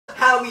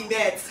how we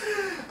met.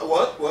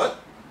 What?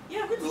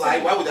 Yeah, good to Lie?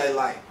 say. Why would I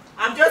lie?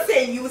 I'm just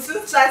saying, you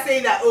should start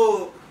saying that,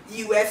 oh,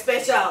 you were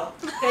special.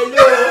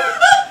 Hello.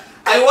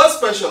 I was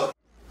special.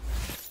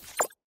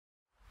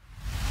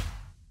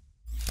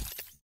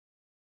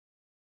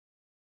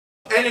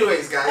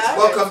 Anyways, guys,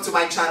 welcome to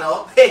my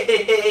channel.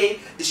 Hey,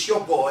 it's your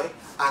boy,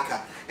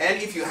 Akah.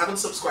 And if you haven't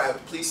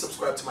subscribed, please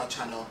subscribe to my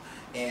channel.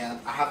 And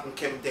I have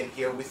Nkem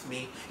here with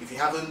me. If you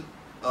haven't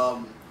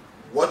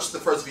watched the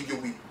first video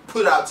we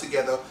put out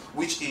together,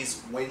 which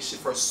is when she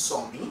first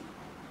saw me,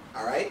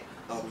 alright,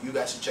 you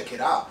guys should check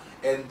it out.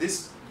 And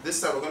this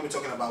time we're going to be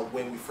talking about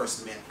when we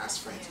first met as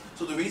friends.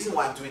 So the reason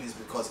why I'm doing this is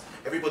because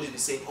everybody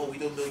is saying, oh, we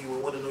don't know you, we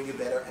want to know you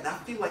better. And I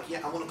feel like, yeah,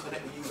 I want to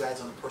connect with you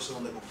guys on a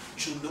personal level. You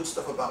should know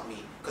stuff about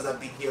me because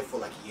I've been here for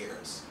like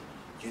years,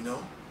 you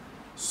know?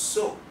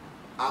 So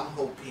I'm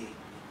hoping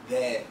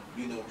that,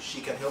 you know,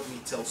 she can help me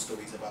tell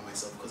stories about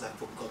myself because I've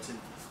forgotten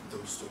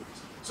those stories.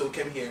 So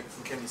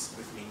Nkem is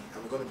with me,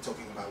 and we're going to be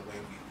talking about when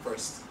we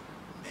first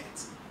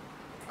met.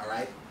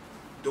 Alright?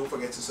 Don't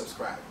forget to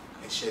subscribe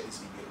and share this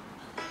video.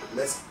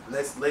 Let's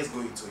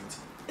go into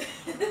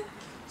it.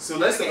 So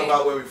let's talk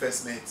about where we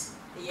first met.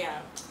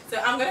 Yeah. So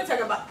I'm gonna talk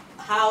about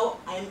how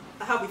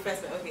we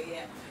first met. Okay,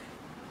 yeah.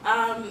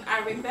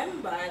 I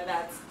remember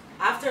that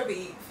after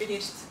we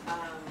finished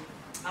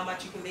our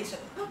matriculation,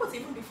 that was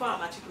even before our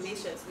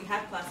matriculations, we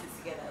had classes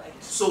together. Like,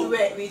 so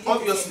we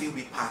obviously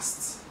we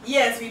passed.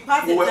 Yes, we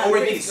passed. We were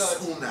already in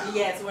school now.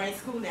 Yes, we're in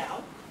school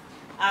now,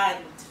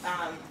 and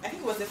I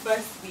think it was the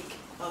first week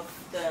of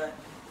the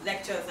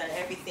lectures and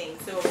everything.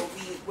 So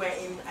we were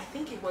in, I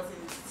think it was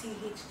in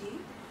CHD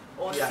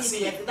or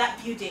CBS, that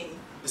building.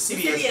 The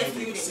CBS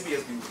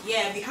building.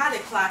 Yeah, we had a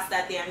class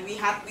that day, and we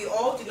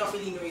all did not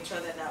really know each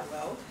other that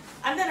well.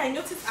 And then I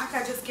noticed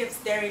Akah just kept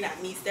staring at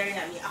me.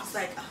 I was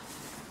like,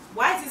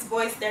 why is this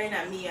boy staring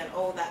at me and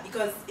all that?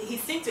 Because he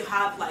seemed to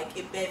have like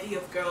a bevy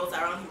of girls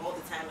around him all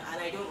the time,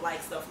 and I don't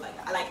like stuff like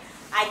that. Like,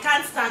 I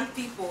can't stand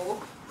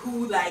people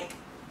who, like,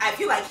 I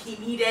feel like he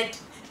needed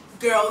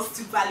girls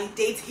to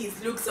validate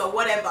his looks or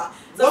whatever.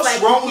 So what's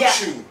like, wrong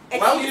with you?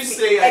 Why would you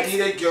say I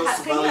needed girls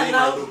to validate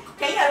my look?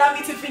 Can you allow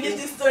me to finish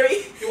this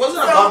story? It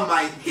wasn't about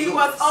my He looks.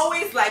 was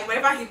always like,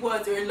 wherever he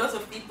was, there were lots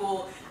of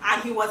people,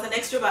 and he was an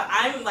extrovert.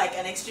 I'm like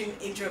an extreme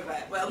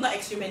introvert. Well, not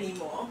extreme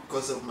anymore.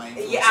 Because of my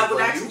influence. Yeah, I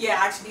would actually, yeah,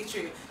 actually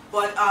true.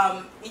 But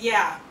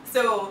yeah.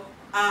 So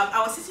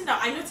I was sitting down.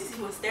 I noticed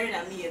he was staring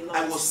at me a lot.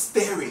 I was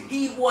staring.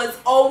 He was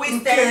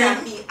always staring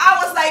at me. I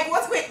was like,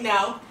 what's wait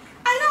now?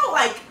 I know,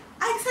 like,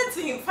 I said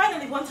to him,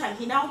 finally one time,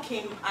 he now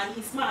came and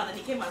he smiled and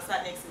he came and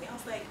sat next to me. I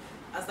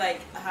was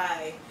like,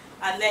 hi.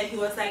 And then he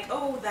was like,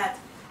 oh, that,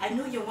 I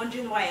know you're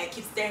wondering why I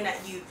keep staring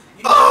at you.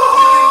 You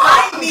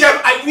remind me.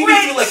 Yeah, I really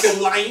feel like you're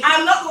lying.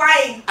 I'm not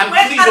lying.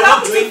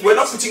 We're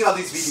not putting out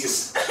these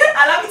videos.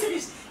 Allow me to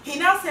finish. He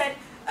now said,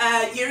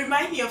 you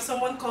remind me of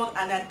someone called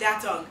Akah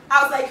Bants.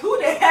 I was like, who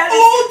the hell is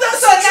Oh, that's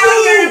so true.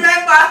 now you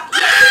remember.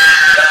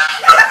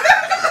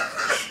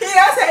 He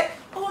now said,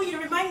 oh,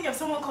 you remind me of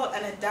someone called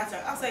Akah Bants.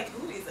 I was like,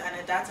 who is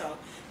Akah Bants?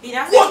 He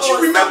now said, What,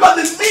 you remember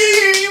the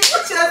name?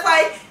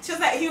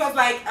 He was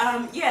like,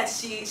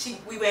 yes,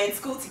 we were in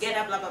school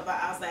together, blah, blah, blah.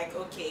 I was like,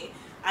 okay.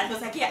 And he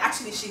was like, yeah,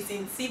 actually, she's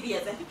in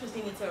CBS. I think she was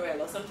in Interrail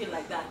or something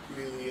like that.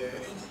 Yeah.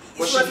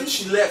 Well,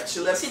 she left. She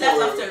left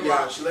after a while.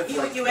 Yeah, she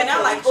left. You were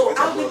now like, oh,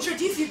 I'll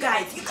introduce you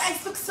guys. You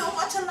guys look so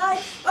much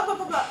alike. Blah, blah,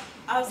 blah, blah.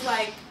 I was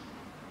like,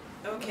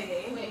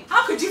 okay. Wait.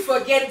 How could you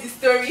forget the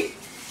story?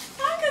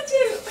 How could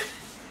you?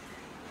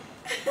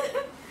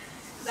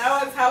 That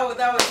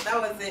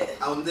was it.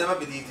 I'll never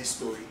believe this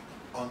story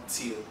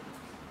until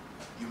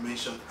you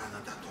mentioned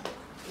Akah Bants.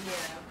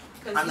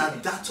 Yeah.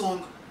 Akah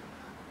Bants,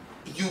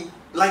 you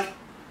like,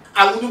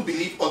 I wouldn't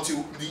believe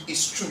until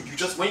it's true.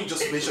 When you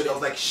just mentioned it, I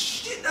was like,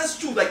 shit, that's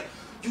true. Like,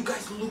 you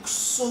guys look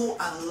so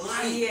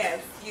alike.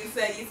 Yes, you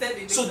said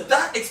it. So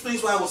that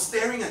explains why I was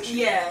staring at you.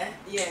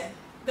 Yeah.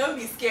 Don't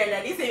be scared.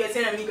 I didn't say you were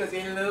staring at me because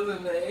you're in love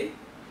with me.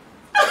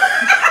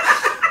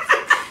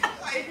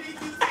 Why did you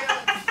say that?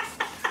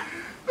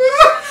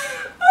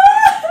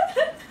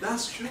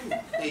 That's true.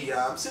 Hey,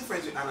 yeah, I'm still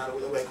friends with Anna.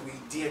 Like, we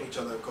DM each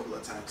other a couple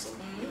of times, so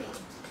you know,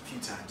 a few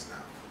times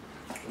now.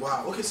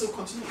 Wow. Okay, so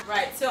continue.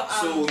 Right. So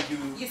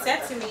you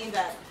said to me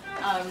that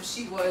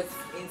she was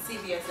in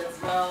CBS as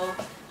well,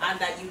 and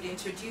that you'd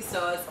introduce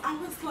us. I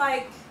was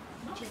like,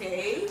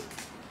 okay,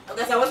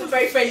 because I wasn't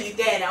very friendly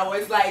then. I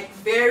was like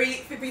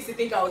people used to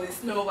think I was a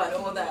snob and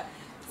all that.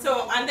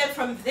 So, and then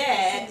from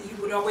there, you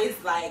would always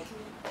like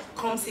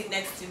come sit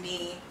next to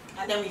me,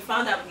 and then we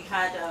found out we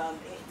had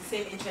the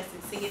same interest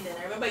in singing. Then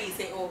I remember you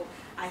say, oh,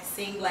 I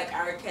sing like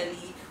R.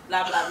 Kelly,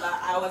 blah blah blah.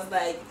 I was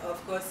like,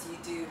 of course you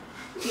do.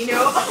 You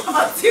know,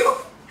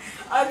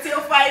 until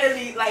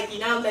finally, like, you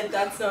now led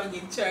that song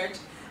in church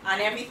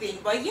and everything.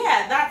 But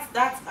yeah,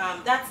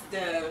 that's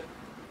the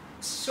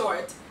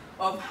short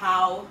of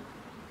how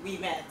we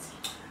met.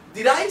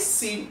 Did I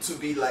seem to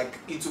be like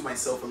into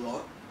myself a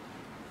lot?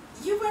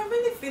 You were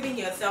really feeling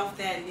yourself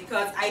then,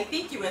 because I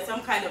think you were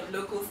some kind of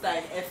local star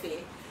in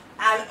FA,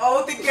 and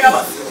all the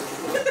girls,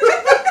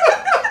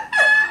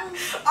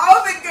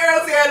 all the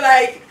girls were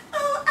like,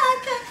 oh,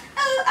 Akah.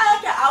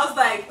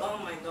 like, oh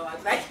my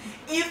god. Like,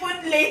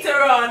 even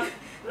later on,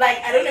 like,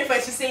 I don't know if I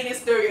should say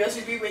this story or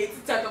should we wait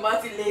to talk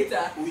about it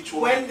later. Which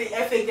one? When the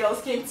FA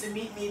girls came to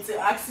meet me to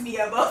ask me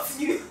about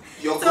you.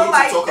 You're going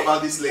to talk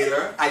about this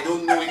later. I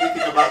don't know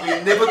anything about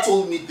you. Never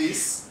told me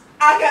this.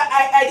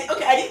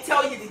 I didn't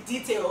tell you the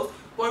details,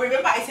 but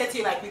remember I said to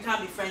you, like, we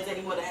can't be friends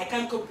anymore, that I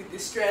can't cope with the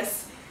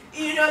stress.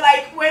 You know,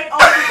 like, when all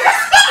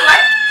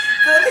like,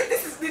 so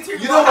this is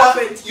literally what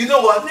happened. You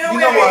know what? No, you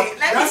know what?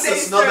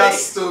 That's another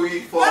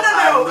story for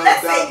No.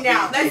 Let's say it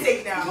now. Let's say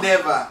it now.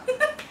 Never.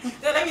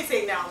 No, let me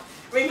say it now.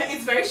 Remember,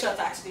 it's very short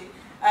actually.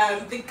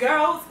 The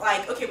girls,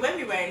 like, okay, when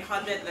we were in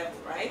 100 level,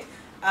 right?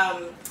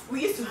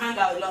 We used to hang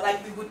out a lot.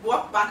 Like, we would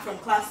walk back from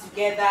class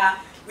together.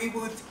 We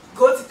would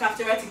go to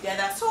cafeteria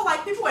together. So,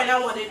 like, people were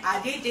now wondering,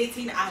 are they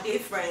dating? Are they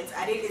friends?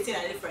 Are they dating?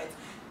 Are they friends?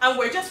 And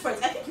we're just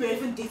friends. I think you were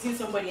even dating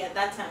somebody at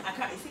that time. I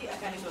can't see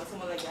Akah Nnani or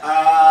someone like that.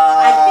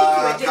 I think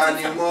you were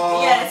dating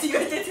somebody. Yes, you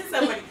were dating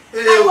somebody.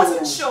 I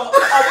wasn't sure.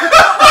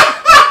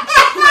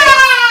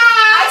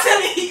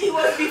 Actually, it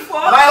was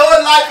before. My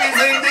whole life is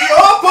in the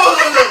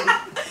open.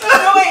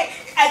 No, wait.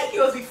 I think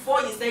it was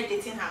before you started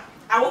dating her.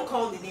 I won't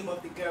call the name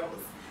of the girls,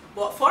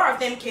 but 4 of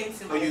them came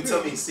to my room. You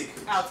tell me in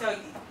secret. I'll tell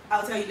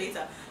you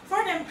later. 4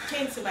 of them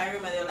came to my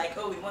room and they were like,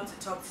 oh, we want to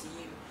talk to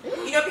you.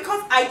 You know,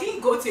 because I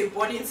didn't go to a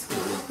boarding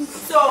school,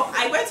 so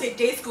I went to a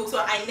day school, so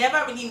I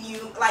never really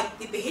knew, like,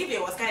 the behavior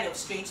was kind of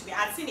strange to me.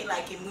 I'd seen it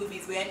like in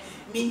movies where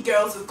mean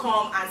girls would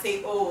come and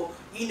say, oh,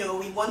 you know,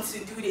 we want to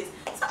do this.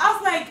 So I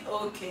was like,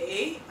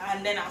 okay.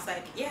 And then I was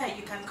like, yeah,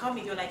 you can come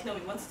in. You're like, no,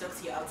 we want to talk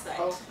to you outside.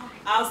 Oh.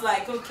 I was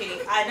like,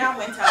 okay. I now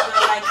went out.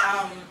 They're like,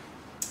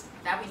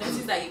 that we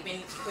noticed that you've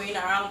been going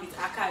around with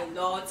Akah a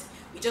lot.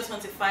 We just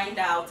want to find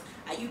out,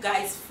 are you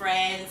guys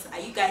friends? Are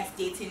you guys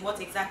dating? What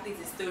exactly is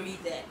the story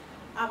there?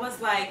 I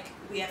was like,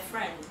 we are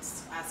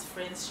friends, as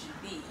friends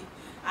should be.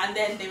 And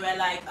then they were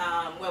like,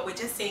 well, we're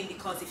just saying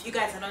because if you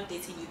guys are not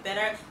dating, you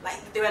better,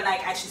 like, they were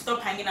like, I should stop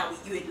hanging out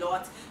with you a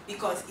lot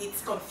because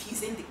it's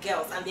confusing the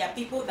girls. And there are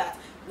people that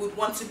would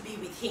want to be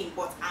with him,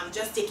 but I'm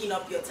just taking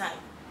up your time.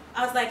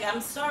 I was like, I'm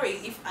sorry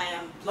if I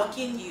am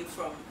blocking you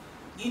from,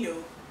 you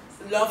know,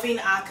 loving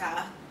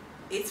Akah.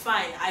 It's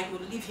fine, I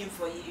will leave him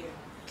for you.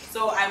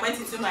 So I went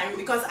into my room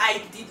because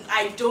I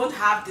don't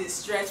have the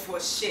stress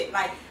for shit.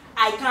 Like,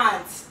 I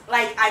can't.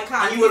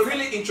 And you were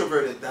really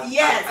introverted.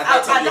 Yes, at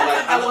that time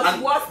I was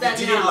worse than now.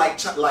 You didn't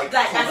like I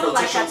don't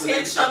like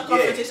attention,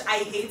 confrontation. I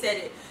hated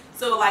it.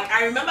 So, like,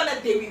 I remember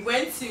that day we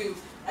went to,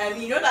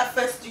 you know, that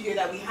first studio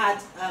that we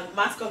had,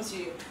 mass comm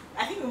studio.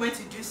 I think we went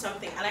to do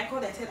something, and I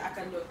called. I said,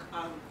 Akah, look,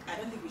 I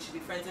don't think we should be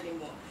friends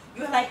anymore.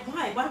 You were like,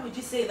 why? Why would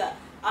you say that?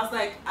 I was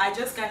like, I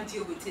just can't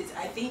deal with it.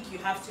 I think you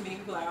have too many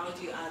people around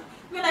you, and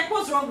you were like,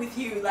 what's wrong with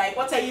you? Like,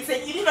 what are you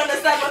saying? You didn't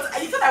understand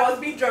what you thought I was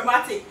being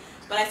dramatic.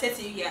 But I said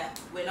to you, yeah,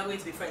 we're not going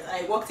to be friends.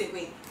 And I walked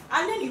away.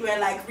 And then you were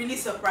like really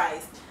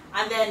surprised.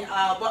 And then,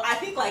 but I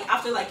think like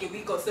after like a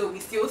week or so, we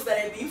still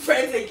started being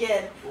friends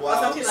again. Wow. Or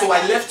something so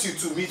like I left you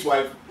to meet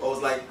wife. I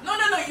was like, no,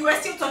 you were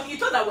still talking. You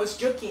thought I was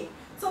joking.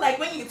 So like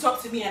when you talk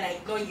to me and I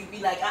ignore you,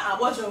 be like,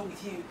 what's wrong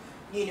with you?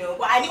 You know.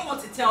 But I didn't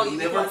want to tell you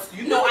because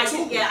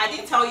I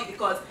didn't tell you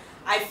because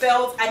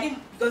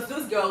because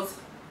those girls,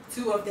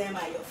 2 of them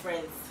are your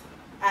friends.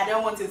 I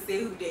don't want to say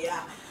who they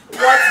are.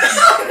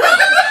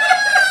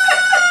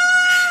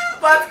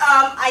 But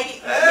I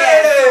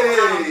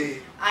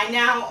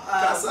now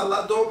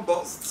Casala don't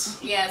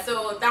bust. Yeah,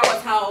 so that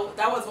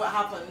was what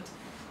happened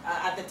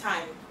at the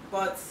time.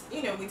 But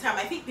you know, with time,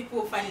 I think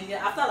people finally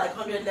after like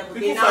 100 level,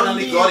 people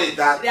finally got it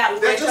that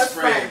they're just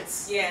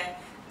friends. Yeah.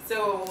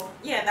 So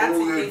yeah, that's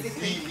it.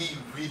 Really,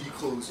 really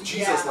close.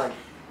 Jesus, like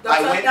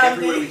I went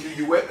everywhere with you.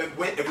 You went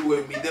everywhere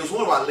with me. There was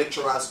one of our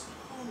lecturers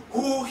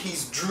who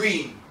his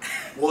dream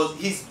was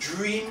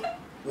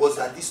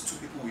that these 2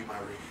 people will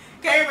marry.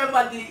 Can you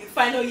remember the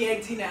final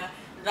year dinner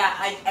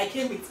that I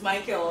came with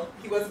Michael?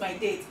 He was my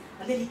date.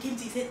 And then he came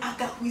to, he said,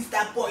 Akah, who is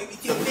that boy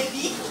with your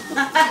baby?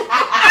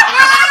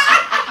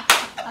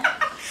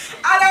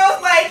 And I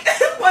was like,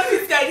 what's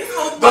this guy, this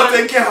old man? Don't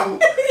take him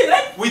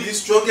with the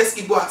strongest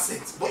Igbo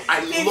accent. But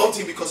I loved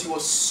him because he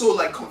was so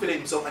like confident in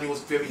himself and he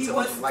was very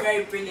intelligent. He was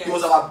very brilliant. He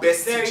was our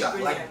best very teacher,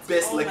 brilliant. like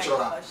best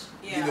lecturer.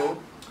 Yeah. You know?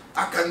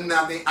 Akah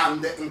Nnani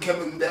and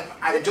Nkem,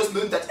 I just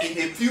learned that in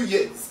a few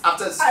years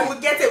after school, I would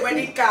get a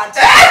wedding card.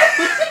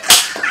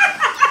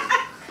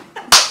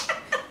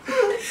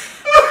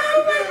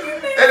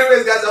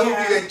 Anyways, guys, I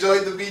hope you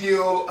enjoyed the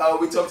video.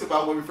 We talked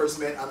about when we first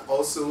met and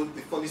also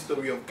the funny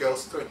story of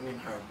girls threatening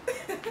her.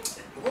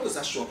 What does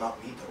that show about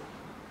me, though?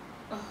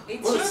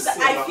 It shows that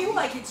I feel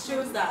like it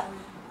shows that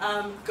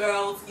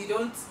girls,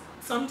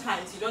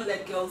 sometimes you don't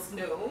let girls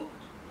know.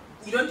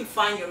 You don't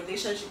define your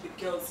relationship with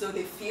girls, so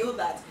they feel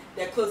that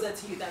they're closer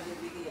to you than they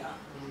really are.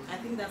 I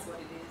think that's what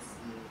it is.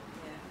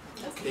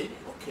 Yeah.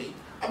 Okay.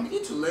 I'm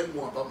beginning to learn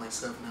more about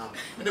myself now.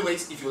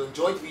 Anyways, if you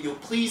enjoyed the video,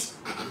 please.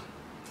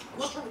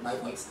 What's wrong with my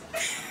voice?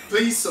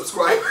 Please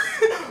subscribe.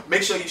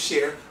 Make sure you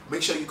share.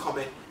 Make sure you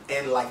comment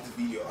and like the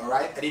video. All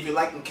right. And if you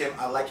like Nkem,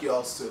 I'd like you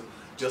also to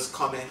just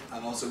comment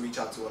and also reach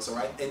out to us. All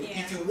right. And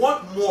if you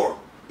want more,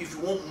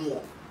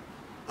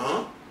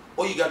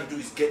 All you gotta do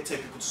is get 10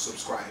 people to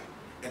subscribe,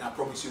 and I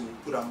promise you we'll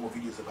put out more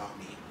videos about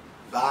me.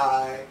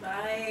 Bye.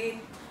 Bye.